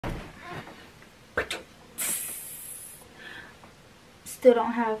still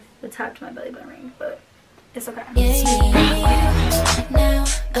don't have the top to my belly button ring, but it's okay. Now,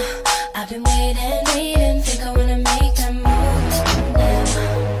 I've been waiting, think I wanna make that move now.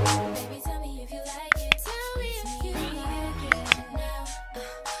 Baby, tell me if you like it, tell me if you like it now.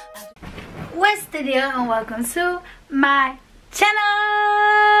 What's the deal, and welcome to my channel.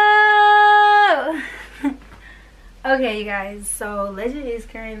 Okay, you guys, so Legend is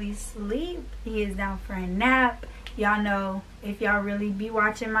currently asleep. He is down for a nap. Y'all know, if y'all really be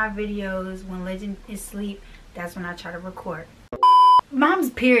watching my videos, when Legend is asleep, that's when I try to record. Mom's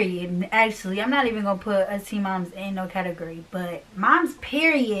period, actually, I'm not even gonna put us teen moms in no category, but mom's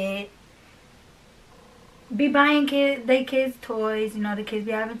period be buying they kids toys. You know, the kids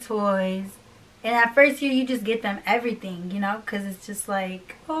be having toys, and at first year you just get them everything, you know, because it's just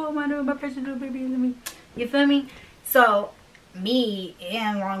like, oh, my precious little baby, let me, you feel me? So me,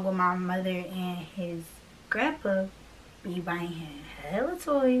 and along with my mother and his grandpa, be buying him hella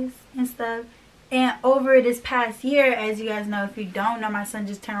toys and stuff. And over this past year, as you guys know, if you don't know, my son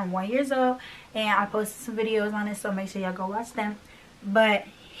just turned 1 year old, and I posted some videos on it, so make sure y'all go watch them. But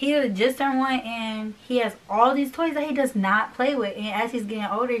he just turned 1, and he has all these toys that he does not play with. And as he's getting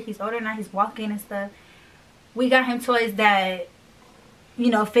older, he's older now, he's walking and stuff, we got him toys that, you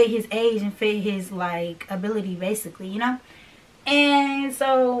know, fit his age and fit his, like, ability, basically, you know. And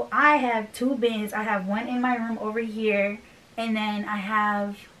so I have 2 bins. I have one in my room over here, and then I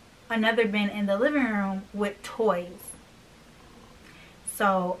have another bin in the living room with toys.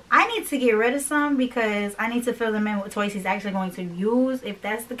 So I need to get rid of some because I need to fill them in with toys he's actually going to use, if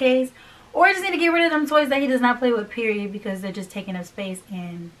that's the case. Or I just need to get rid of them toys that he does not play with, period, because they're just taking up space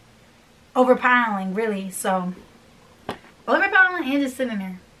and overpiling, really. So overpiling and just sitting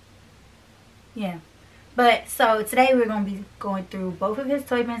there. Yeah. But so today we're going to be going through both of his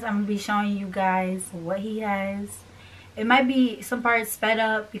toy bins. I'm going to be showing you guys what he has. It might be some parts sped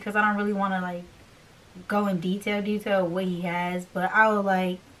up because I don't really want to, like, go in detail what he has. But I will,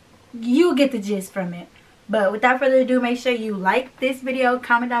 like, you'll get the gist from it. But without further ado, make sure you like this video.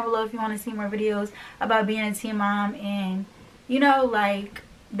 Comment down below if you want to see more videos about being a teen mom and, you know, like,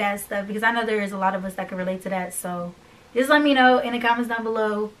 that stuff. Because I know there is a lot of us that can relate to that. So just let me know in the comments down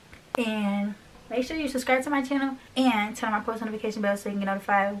below. And make sure you subscribe to my channel and turn on my post notification bell so you can get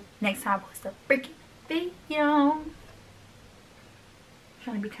notified next time I post a freaking video. I'm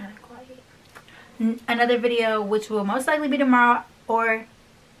trying to be kind of quiet. Another video, which will most likely be tomorrow, or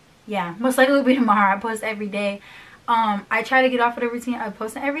yeah, most likely will be tomorrow. I post every day. I try to get off of the routine of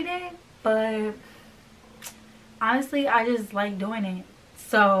posting every day, but honestly, I just like doing it,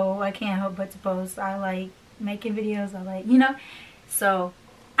 so I can't help but to post. I like making videos. I like, you know, so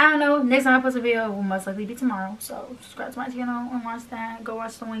I don't know, next time I post a video will most likely be tomorrow. So subscribe to my channel and watch that. Go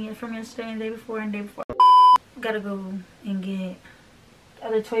watch the one from yesterday and the day before and the day before. Gotta go and get the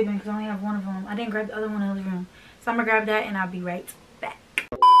other toy bin because I only have one of them. I didn't grab the other one in the living room. So I'm gonna grab that and I'll be right back.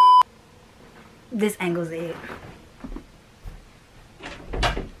 This angle's it.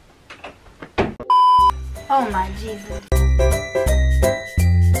 Oh my Jesus.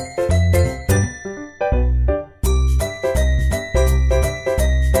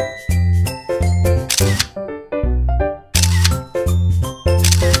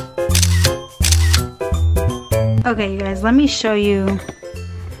 Okay, you guys, let me show you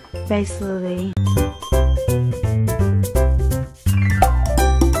basically.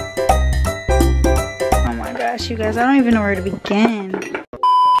 Oh my gosh, you guys, I don't even know where to begin.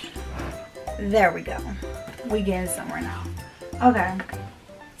 There we go. We getting somewhere now. Okay,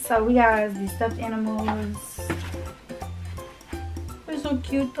 so we got these stuffed animals. They're so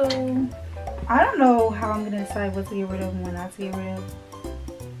cute though. I don't know how I'm gonna decide what to get rid of and what not to get rid of.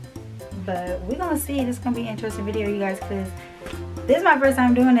 But we're gonna see. This is gonna be an interesting video, you guys, because this is my first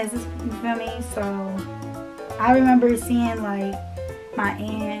time doing this. You feel me? So I remember seeing, like, my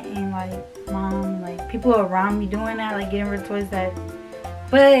aunt and, like, mom, like, people around me doing that, like, getting rid of toys that,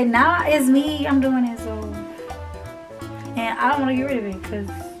 but now it's me, I'm doing it. So, and I don't want to get rid of it because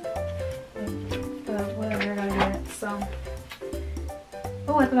whatever, I gotta get it. So,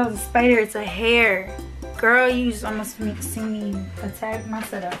 oh, I thought that was a spider. It's a hair. Girl, you just almost seen me attack my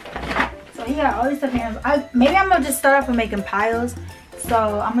setup. So he got all these stuffed animals. Maybe I'm gonna just start off with making piles.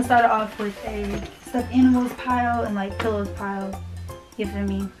 So I'm gonna start off with a stuffed animals pile and like pillows pile. You feel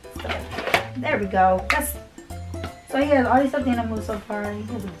me? So there we go. So he has all these stuffed animals so far. He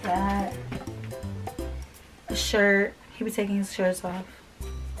has a bat, a shirt. He be taking his shirts off.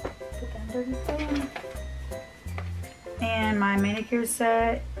 Put that dirty thing. And my manicure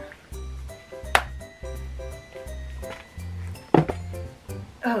set.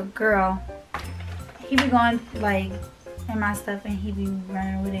 Oh girl, he be going like in my stuff and he be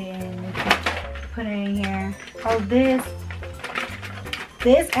running with it and put it in here. Oh, this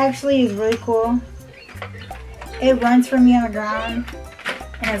actually is really cool. It runs for me on the ground.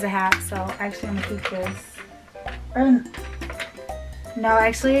 It has a hat, so actually I'm gonna keep this. Or, no,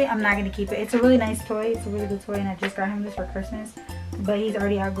 actually I'm not gonna keep it. It's a really nice toy. It's a really good toy, and I just got him this for Christmas. But he's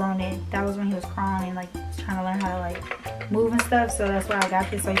already outgrown it. That was when he was crawling and like trying to learn how to like move and stuff. So that's why I got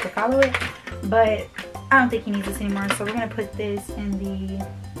this, so he could follow it. But I don't think he needs this anymore. So we're gonna put this in the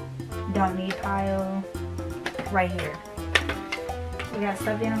don't need pile right here. We got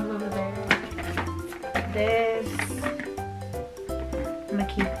stuffed animals over there. This, I'm gonna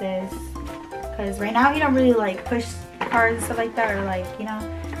keep this because right now he don't really like push cars and stuff like that, or like, you know,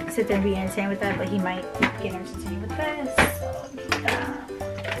 sit there and be entertained with that, but he might get entertained with this. So keep that.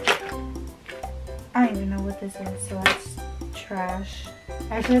 I don't even know what this is, so that's trash.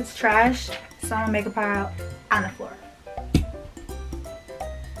 Actually, it's trash, so I'm gonna make a pile on the floor.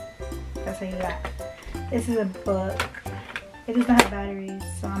 That's how you got. This is a book. It doesn't have batteries,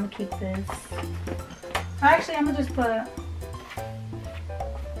 so I'm gonna keep this. Actually, I'm gonna just put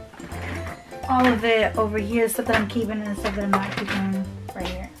all of it over here, stuff that I'm keeping and stuff that I'm not keeping right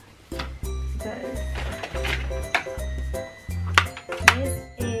here. Because this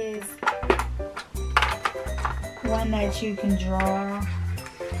is one that you can draw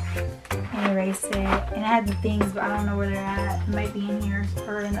and erase it. And I have the things, but I don't know where they're at. It might be in here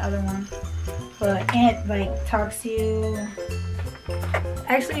or in the other one. But and it like talks to you.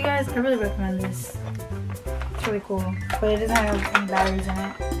 Actually, you guys, I really recommend this. It's really cool, but it doesn't have any batteries in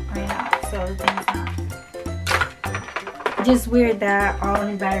it right now, so the thing's not. Just weird that all of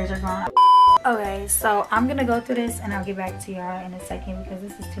his batteries are gone. Okay, so I'm gonna go through this and I'll get back to y'all in a second because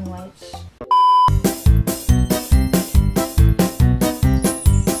this is too much.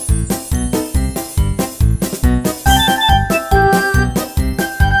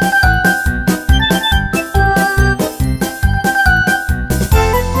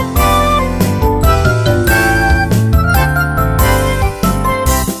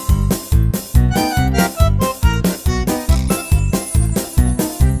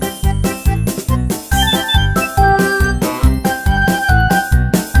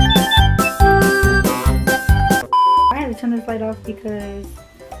 Because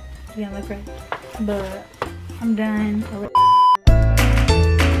it didn't look right, but I'm done.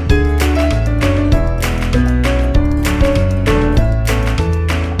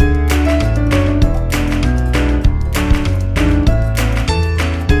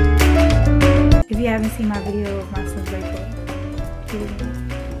 If you haven't seen my video of my son's birthday,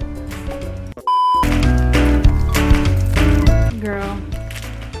 girl,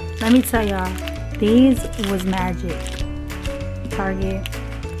 let me tell y'all, these was magic. Target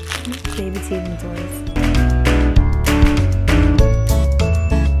baby teething toys.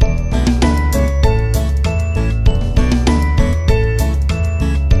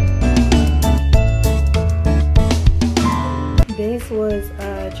 This was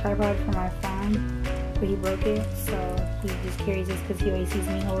a tripod for my phone, but he broke it, so he just carries this because he always sees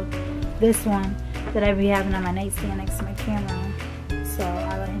me hold this one that I be having on my nightstand next to my camera. So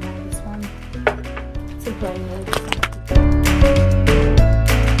I let him have this one to play with.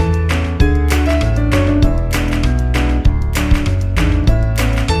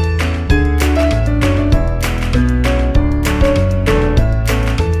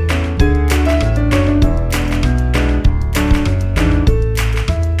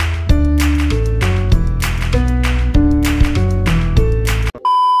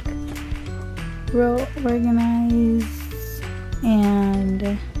 Real organized,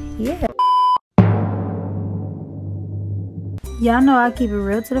 and yeah. Y'all know I keep it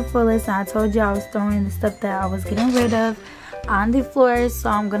real to the fullest, and I told you I was throwing the stuff that I was getting rid of on the floor, so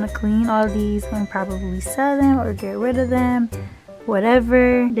I'm gonna clean all these and probably sell them or get rid of them,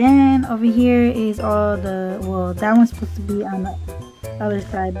 whatever. Then over here is all the, well, that one's supposed to be on the other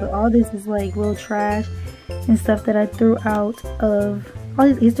side, but all this is like little trash and stuff that I threw out of all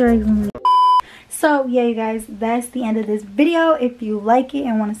these Easter eggs and so yeah, you guys, that's the end of this video. If you like it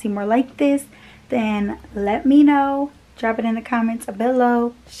and want to see more like this, then let me know. Drop it in the comments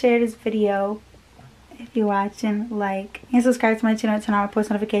below. Share this video if you're watching. Like and subscribe to my channel. Turn on my post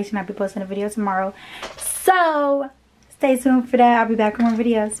notification. I'll be posting a video tomorrow. So stay tuned for that. I'll be back with more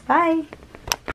videos. Bye.